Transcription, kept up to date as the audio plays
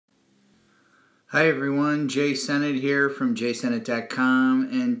Hi everyone, Jay Sennett here from jaysennett.com,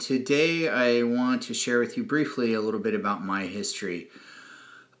 and today I want to share with you briefly a little bit about my history.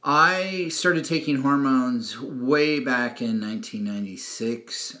 I started taking hormones way back in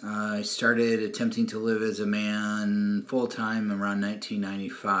 1996. I started attempting to live as a man full-time around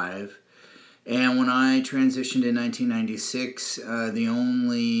 1995. And when I transitioned in 1996, the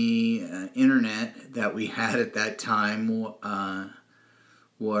only internet that we had at that time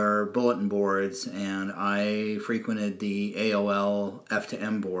were bulletin boards, and I frequented the AOL F to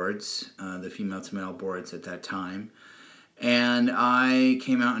M boards, the female to male boards at that time. And I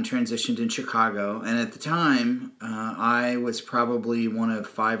came out and transitioned in Chicago, and at the time, I was probably one of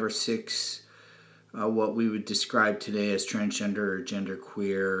 5 or 6 what we would describe today as transgender or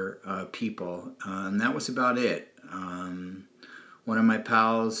genderqueer people, and that was about it. One of my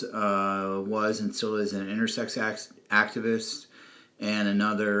pals was and still is an intersex activist, and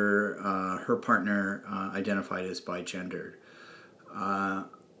another, her partner, identified as bigendered. I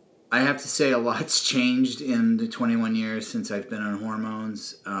have to say a lot's changed in the 21 years since I've been on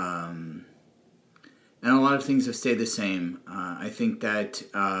hormones, and a lot of things have stayed the same. I think that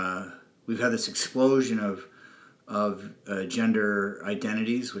we've had this explosion of gender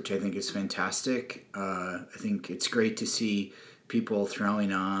identities, which I think is fantastic. I think it's great to see people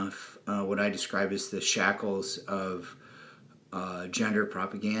throwing off what I describe as the shackles of gender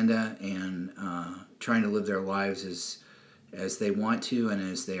propaganda and trying to live their lives as they want to and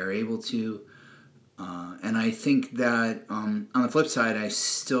as they are able to. And I think that on the flip side, I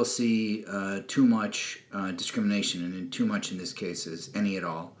still see too much discrimination, and too much in this case is any at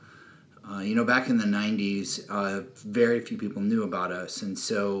all. Back in the 90s, very few people knew about us, and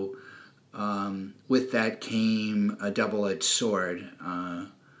so with that came a double-edged sword.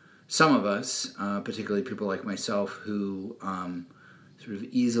 Some of us, particularly people like myself who sort of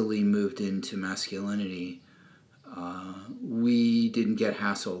easily moved into masculinity, we didn't get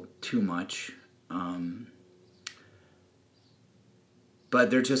hassled too much.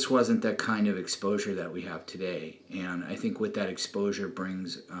 But there just wasn't that kind of exposure that we have today. And I think with that exposure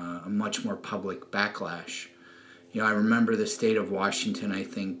brings a much more public backlash. I remember the state of Washington, I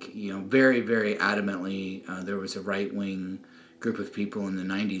think, very, very adamantly, there was a right-wing group of people in the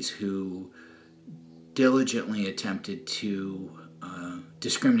 90s who diligently attempted to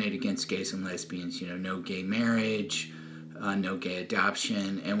discriminate against gays and lesbians. No gay marriage, no gay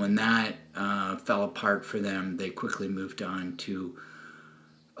adoption. And when that fell apart for them, they quickly moved on to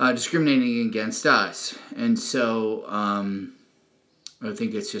discriminating against us. And so I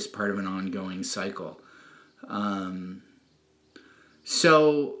think it's just part of an ongoing cycle.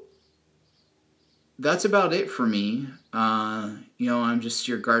 So that's about it for me. I'm just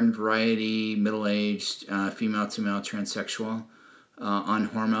your garden variety, middle-aged, female-to-male transsexual on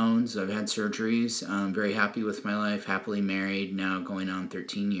hormones. I've had surgeries. I'm very happy with my life, happily married, now going on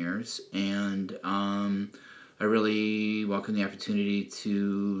 13 years. And I really welcome the opportunity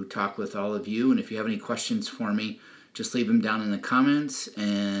to talk with all of you. And if you have any questions for me, just leave them down in the comments.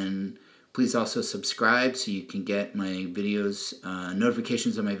 And please also subscribe so you can get my videos,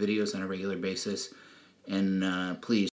 notifications of my videos on a regular basis. And please